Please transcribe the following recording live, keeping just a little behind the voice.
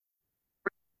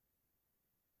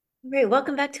All right,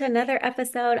 welcome back to another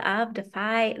episode of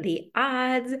Defy the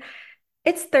Odds.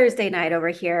 It's Thursday night over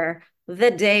here, the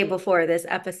day before this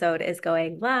episode is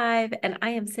going live, and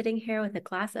I am sitting here with a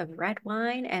glass of red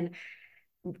wine and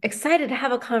excited to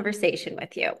have a conversation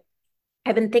with you.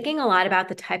 I've been thinking a lot about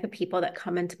the type of people that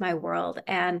come into my world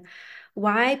and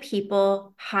why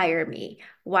people hire me,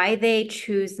 why they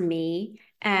choose me,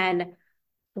 and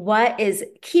what is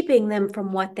keeping them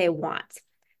from what they want.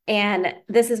 And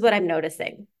this is what I'm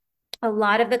noticing. A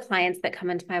lot of the clients that come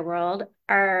into my world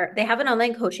they have an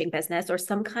online coaching business or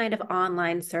some kind of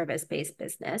online service-based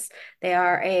business. They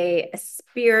are a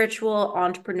spiritual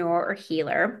entrepreneur or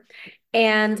healer,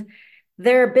 and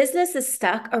their business is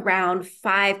stuck around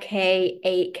 5K,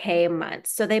 8K a month.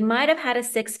 So they might have had a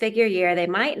six-figure year, they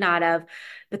might not have,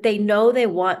 but they know they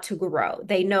want to grow.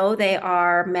 They know they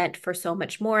are meant for so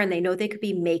much more, and they know they could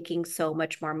be making so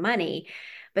much more money,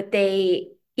 but they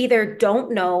either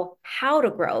don't know how to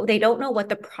grow, they don't know what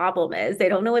the problem is, they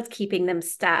don't know what's keeping them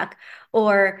stuck,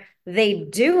 or they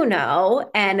do know.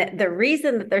 And the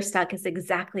reason that they're stuck is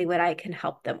exactly what I can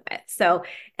help them with. So,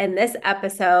 in this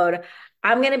episode,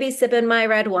 I'm going to be sipping my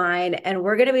red wine and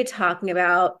we're going to be talking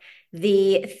about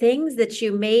the things that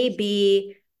you may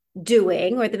be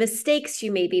doing or the mistakes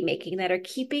you may be making that are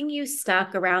keeping you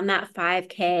stuck around that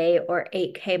 5K or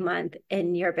 8K month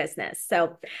in your business.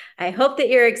 So I hope that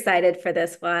you're excited for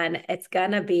this one. It's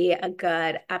going to be a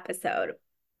good episode.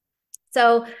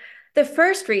 So the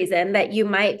first reason that you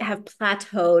might have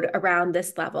plateaued around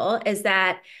this level is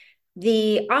that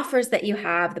the offers that you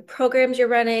have, the programs you're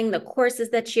running, the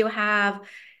courses that you have,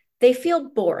 they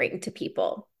feel boring to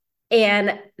people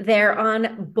and they're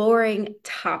on boring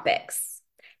topics.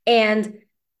 And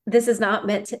this is not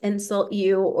meant to insult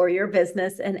you or your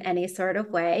business in any sort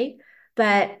of way,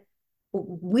 but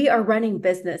we are running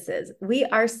businesses. We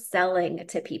are selling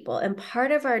to people. And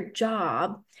part of our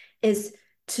job is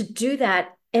to do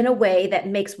that in a way that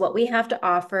makes what we have to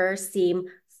offer seem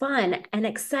fun and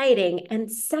exciting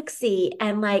and sexy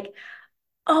and like,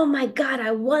 oh my God,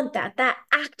 I want that. That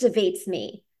activates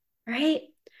me, right?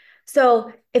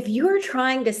 So if you're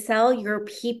trying to sell your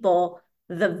people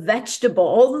the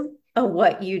vegetable of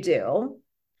what you do,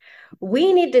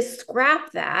 we need to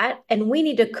scrap that and we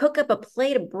need to cook up a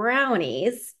plate of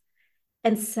brownies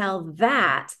and sell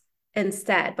that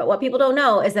instead. But what people don't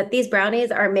know is that these brownies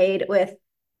are made with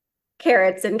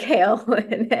carrots and kale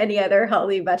and any other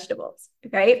healthy vegetables,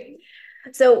 right?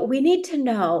 So we need to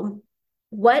know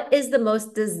what is the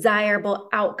most desirable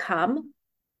outcome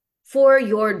for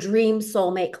your dream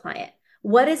soulmate client.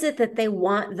 What is it that they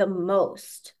want the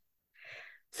most?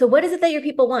 So, what is it that your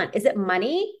people want? Is it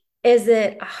money? Is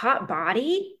it a hot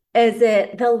body? Is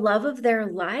it the love of their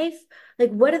life?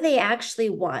 Like, what do they actually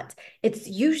want? It's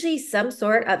usually some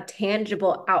sort of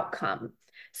tangible outcome.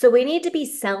 So, we need to be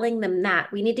selling them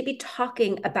that. We need to be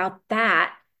talking about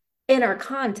that in our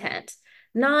content,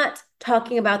 not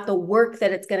talking about the work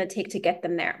that it's going to take to get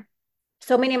them there.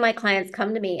 So many of my clients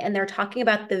come to me and they're talking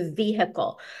about the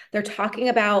vehicle. They're talking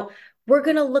about, we're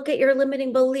going to look at your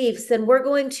limiting beliefs and we're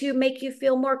going to make you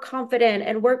feel more confident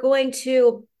and we're going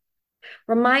to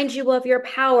remind you of your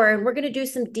power and we're going to do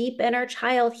some deep inner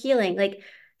child healing. Like,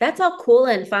 that's all cool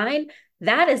and fine.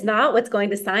 That is not what's going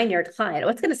to sign your client.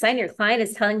 What's going to sign your client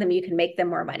is telling them you can make them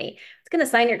more money. What's going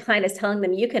to sign your client is telling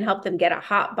them you can help them get a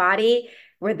hot body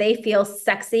where they feel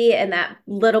sexy in that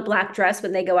little black dress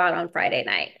when they go out on Friday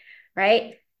night,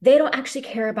 right? They don't actually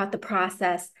care about the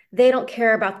process. They don't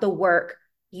care about the work.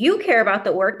 You care about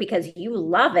the work because you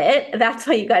love it. That's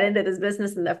why you got into this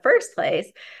business in the first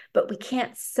place. But we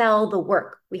can't sell the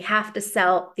work. We have to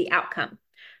sell the outcome.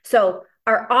 So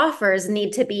our offers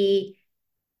need to be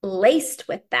laced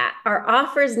with that. Our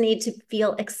offers need to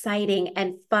feel exciting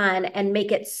and fun and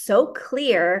make it so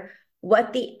clear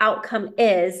what the outcome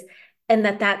is and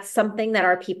that that's something that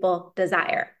our people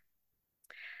desire.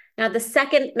 Now, the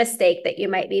second mistake that you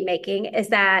might be making is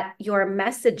that your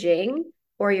messaging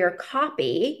or your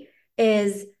copy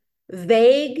is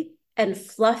vague and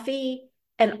fluffy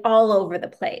and all over the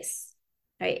place.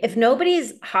 Right? If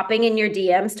nobody's hopping in your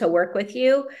DMs to work with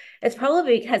you, it's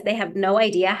probably because they have no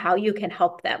idea how you can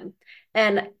help them.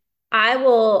 And I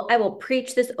will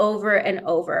preach this over and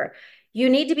over. You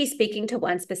need to be speaking to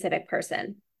one specific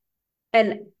person.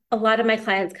 And a lot of my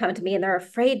clients come to me and they're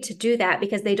afraid to do that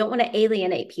because they don't want to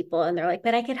alienate people. And they're like,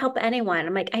 but I can help anyone.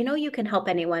 I'm like, I know you can help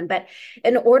anyone, but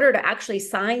in order to actually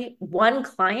sign one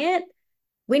client,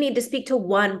 we need to speak to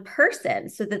one person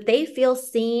so that they feel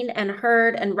seen and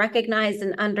heard and recognized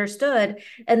and understood,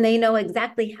 and they know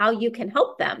exactly how you can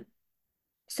help them.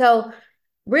 So,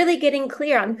 really getting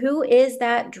clear on who is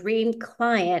that dream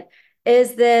client.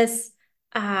 Is this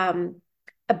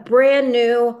a a brand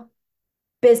new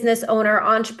business owner,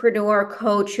 entrepreneur,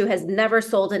 coach who has never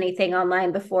sold anything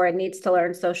online before and needs to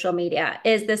learn social media?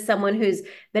 Is this someone who's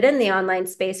been in the online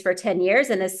space for 10 years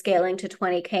and is scaling to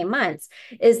 20K months?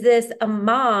 Is this a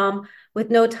mom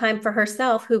with no time for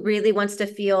herself who really wants to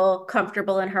feel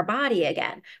comfortable in her body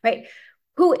again, right?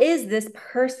 Who is this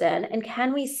person, and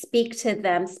can we speak to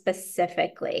them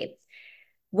specifically?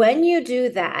 When you do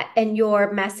that and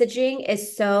your messaging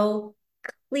is so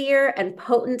clear and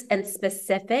potent and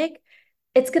specific,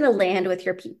 it's going to land with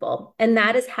your people. And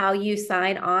that is how you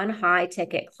sign on high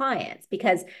ticket clients,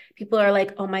 because people are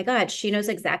like, oh my God, she knows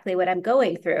exactly what I'm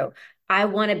going through. I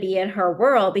want to be in her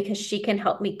world because she can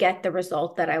help me get the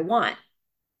result that I want.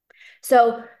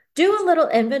 So do a little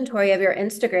inventory of your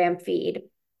Instagram feed.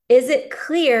 Is it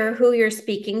clear who you're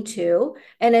speaking to?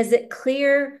 And is it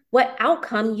clear what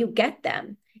outcome you get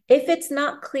them? If it's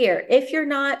not clear, if you're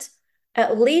not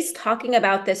at least talking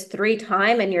about this 3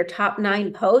 times in your top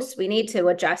 9 posts, we need to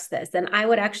adjust this. And I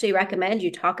would actually recommend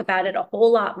you talk about it a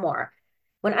whole lot more.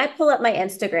 When I pull up my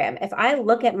Instagram, if I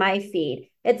look at my feed,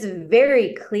 it's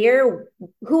very clear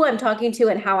who I'm talking to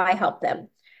and how I help them.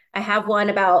 I have one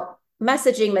about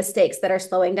messaging mistakes that are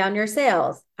slowing down your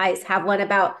sales. I have one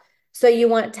about, so you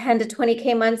want 10 to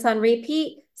 20K months on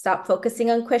repeat? Stop focusing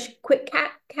on quick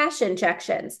cash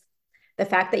injections. The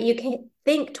fact that you can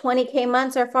think 20K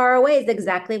months are far away is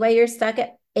exactly why you're stuck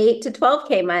at 8 to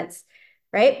 12K months,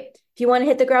 right? If you want to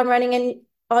hit the ground running and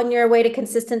on your way to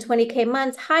consistent 20K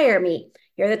months, hire me.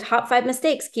 Here are the top 5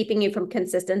 mistakes keeping you from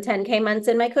consistent 10K months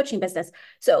in my coaching business.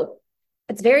 So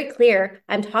it's very clear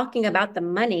I'm talking about the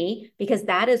money because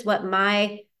that is what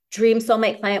my dream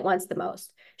soulmate client wants the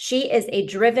most. She is a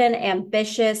driven,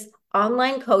 ambitious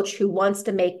online coach who wants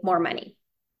to make more money.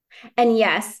 And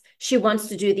yes, she wants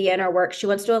to do the inner work. She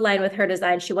wants to align with her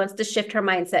design. She wants to shift her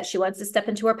mindset. She wants to step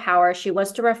into her power. She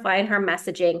wants to refine her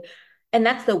messaging. And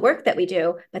that's the work that we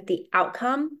do. But the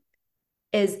outcome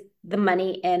is the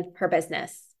money in her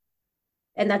business.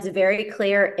 And that's very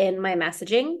clear in my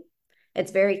messaging.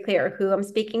 It's very clear who I'm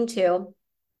speaking to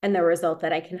and the result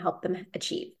that I can help them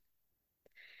achieve.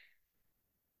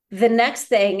 The next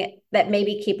thing that may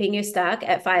be keeping you stuck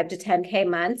at 5 to 10K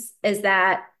months is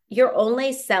that you're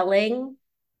only selling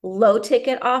low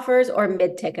ticket offers or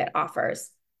mid ticket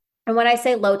offers. And when I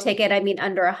say low ticket, I mean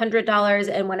under $100.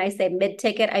 And when I say mid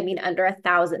ticket, I mean under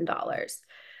 $1,000.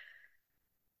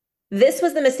 This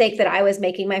was the mistake that I was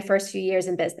making my first few years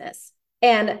in business.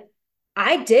 And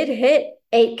I did hit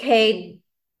 8K,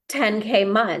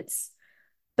 10K months,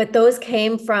 but those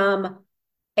came from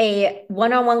a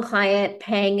one-on-one client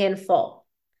paying in full.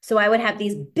 So I would have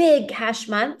these big cash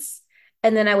months,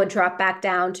 and then I would drop back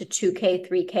down to 2K,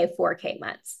 3K, 4K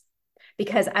months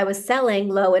because I was selling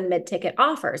low and mid-ticket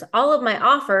offers. All of my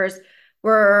offers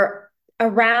were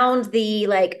around the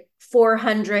like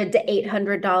 $400 to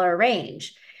 $800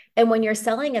 range. And when you're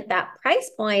selling at that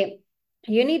price point,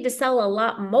 you need to sell a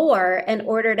lot more in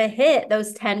order to hit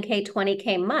those 10K,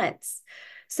 20K months.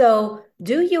 So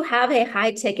do you have a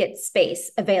high ticket space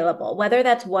available, whether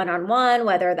that's one-on-one,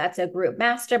 whether that's a group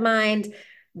mastermind?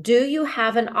 Do you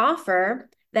have an offer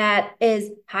that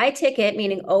is high ticket,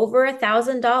 meaning over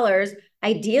 $1,000,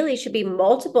 ideally should be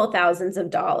multiple thousands of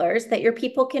dollars that your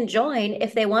people can join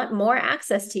if they want more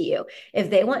access to you, if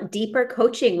they want deeper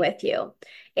coaching with you?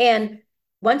 And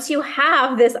once you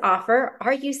have this offer,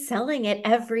 are you selling it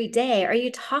every day? Are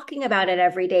you talking about it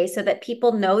every day so that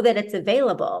people know that it's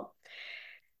available?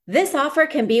 This offer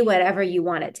can be whatever you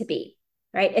want it to be,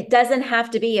 right? It doesn't have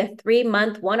to be a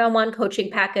 3-month one-on-one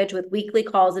coaching package with weekly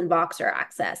calls and Voxer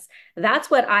access. That's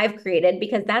what I've created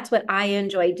because that's what I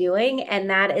enjoy doing. And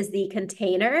that is the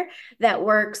container that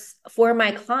works for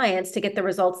my clients to get the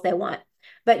results they want.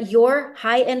 But your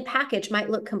high-end package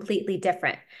might look completely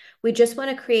different. We just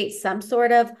want to create some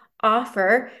sort of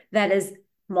offer that is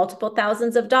multiple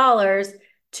thousands of dollars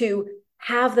to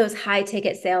have those high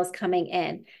ticket sales coming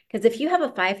in. Because if you have a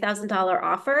 $5,000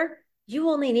 offer, you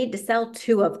only need to sell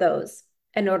 2 of those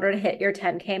in order to hit your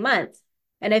 10K month.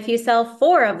 And if you sell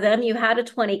 4 of them, you had a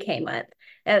 20K month.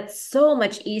 It's so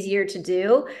much easier to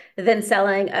do than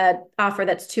selling an offer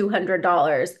that's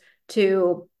 $200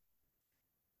 to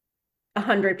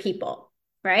 100 people,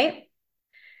 right?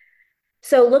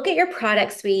 So look at your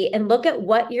product suite and look at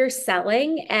what you're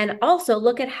selling, and also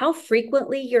look at how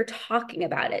frequently you're talking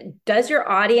about it. Does your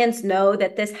audience know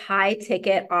that this high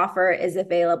ticket offer is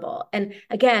available? And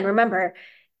again, remember,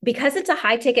 because it's a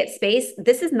high ticket space,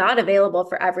 this is not available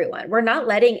for everyone. We're not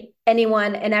letting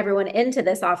anyone and everyone into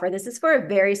this offer. This is for a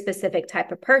very specific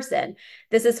type of person.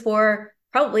 This is for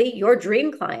probably your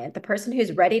dream client, the person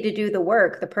who's ready to do the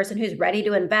work, the person who's ready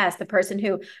to invest, the person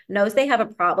who knows they have a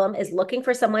problem, is looking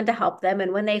for someone to help them.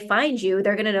 And when they find you,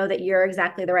 they're going to know that you're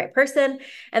exactly the right person.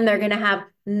 And they're going to have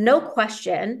no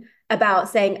question about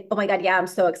saying, oh my God, yeah, I'm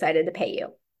so excited to pay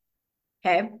you.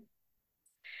 Okay.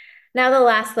 Now, the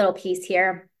last little piece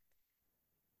here,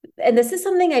 and this is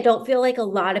something I don't feel like a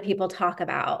lot of people talk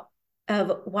about,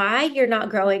 of why you're not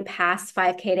growing past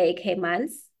 5K to 8K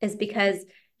months, is because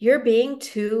you're being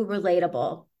too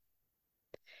relatable.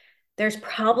 There's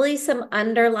probably some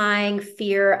underlying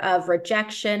fear of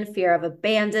rejection, fear of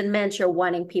abandonment. You're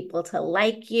wanting people to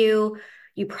like you.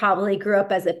 You probably grew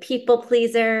up as a people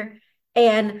pleaser,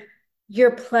 and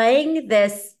you're playing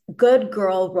this good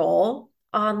girl role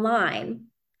online.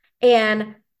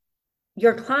 And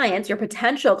your clients, your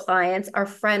potential clients, are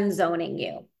friend zoning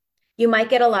you. You might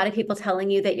get a lot of people telling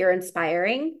you that you're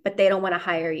inspiring, but they don't want to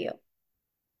hire you.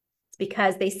 It's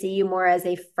because they see you more as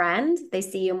a friend. They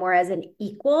see you more as an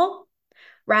equal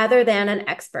rather than an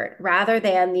expert, rather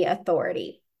than the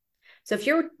authority. So if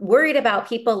you're worried about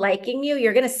people liking you,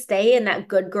 you're going to stay in that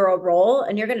good girl role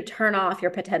and you're going to turn off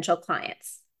your potential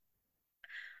clients.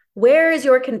 Where is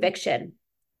your conviction?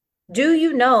 Do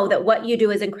you know that what you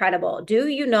do is incredible? Do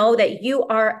you know that you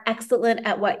are excellent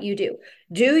at what you do?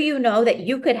 Do you know that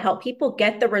you could help people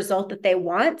get the result that they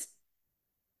want?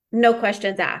 No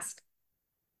questions asked.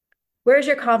 Where's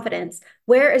your confidence?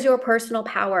 Where is your personal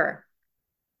power?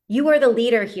 You are the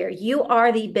leader here. You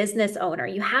are the business owner.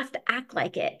 You have to act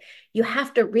like it. You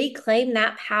have to reclaim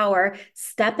that power,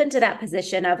 step into that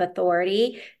position of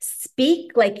authority,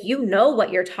 speak like you know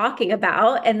what you're talking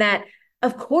about. And that,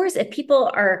 of course, if people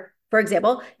are, for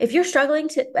example, if you're struggling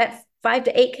at 5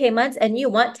 to 8K months and you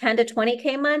want 10 to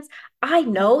 20K months, I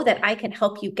know that I can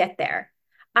help you get there.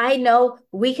 I know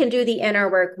we can do the inner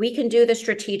work. We can do the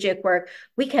strategic work.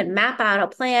 We can map out a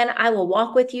plan. I will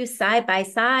walk with you side by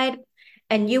side,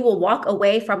 and you will walk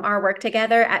away from our work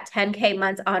together at 10K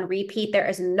months on repeat. There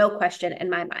is no question in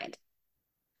my mind.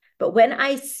 But when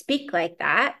I speak like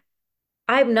that,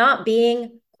 I'm not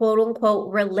being quote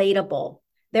unquote relatable.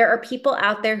 There are people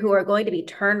out there who are going to be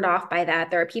turned off by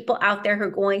that. There are people out there who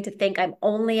are going to think I'm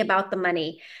only about the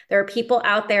money. There are people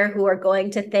out there who are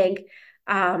going to think,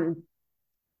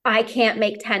 I can't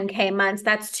make 10K months.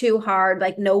 That's too hard.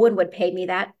 Like, no one would pay me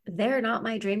that. They're not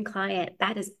my dream client.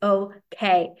 That is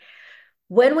okay.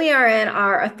 When we are in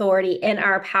our authority, in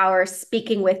our power,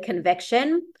 speaking with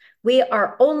conviction, we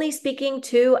are only speaking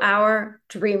to our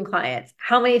dream clients.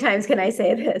 How many times can I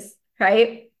say this,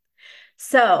 right?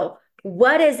 So,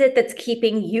 what is it that's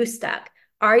keeping you stuck?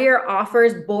 Are your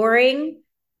offers boring?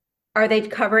 Are they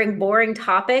covering boring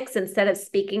topics instead of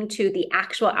speaking to the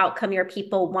actual outcome your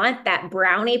people want, that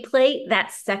brownie plate,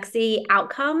 that sexy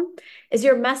outcome? Is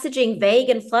your messaging vague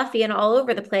and fluffy and all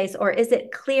over the place, or is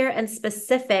it clear and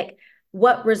specific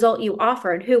what result you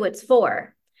offer and who it's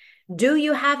for? Do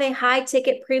you have a high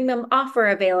ticket premium offer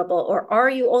available, or are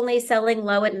you only selling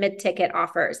low and mid ticket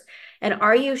offers? And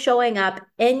are you showing up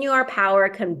in your power,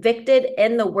 convicted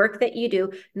in the work that you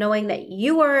do, knowing that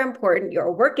you are important,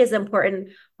 your work is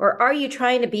important, or are you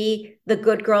trying to be the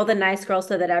good girl, the nice girl,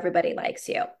 so that everybody likes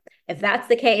you? If that's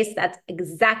the case, that's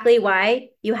exactly why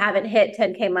you haven't hit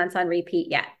 10K months on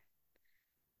repeat yet.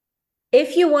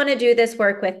 If you want to do this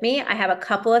work with me, I have a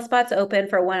couple of spots open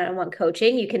for one-on-one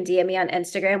coaching. You can DM me on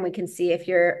Instagram. We can see if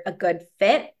you're a good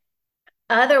fit.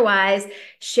 Otherwise,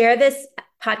 share this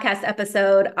podcast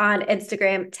episode on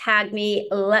Instagram, tag me,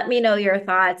 let me know your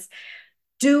thoughts.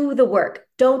 Do the work.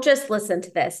 Don't just listen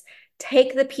to this.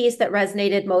 Take the piece that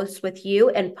resonated most with you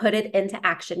and put it into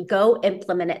action. Go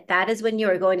implement it. That is when you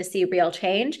are going to see real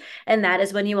change. And that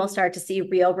is when you will start to see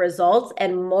real results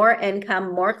and more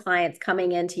income, more clients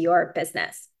coming into your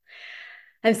business.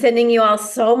 I'm sending you all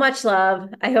so much love.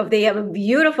 I hope that you have a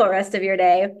beautiful rest of your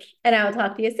day, and I will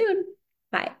talk to you soon.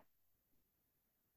 Bye.